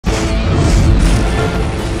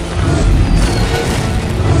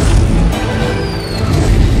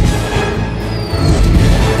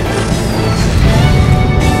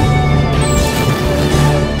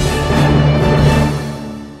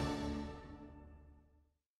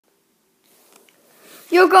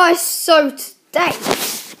Yo guys, so today,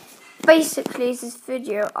 basically this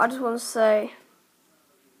video, I just want to say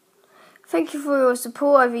thank you for your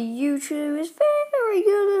support over YouTube. It's very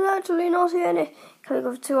good, it's actually not here. And click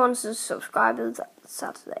off 200 subscribers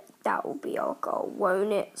Saturday. That will be our goal,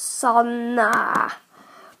 won't it, son?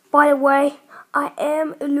 By the way, I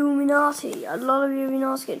am Illuminati. A lot of you have been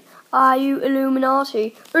asking, are you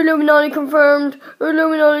Illuminati? Illuminati confirmed.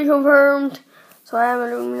 Illuminati confirmed. So I am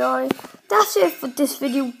Illuminati. That's it for this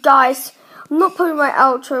video, guys. I'm not putting my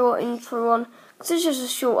outro or intro on because it's just a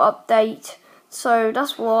short update. So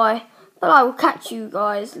that's why. But I will catch you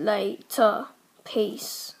guys later.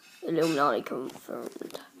 Peace. Illuminati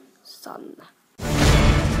confirmed. Son.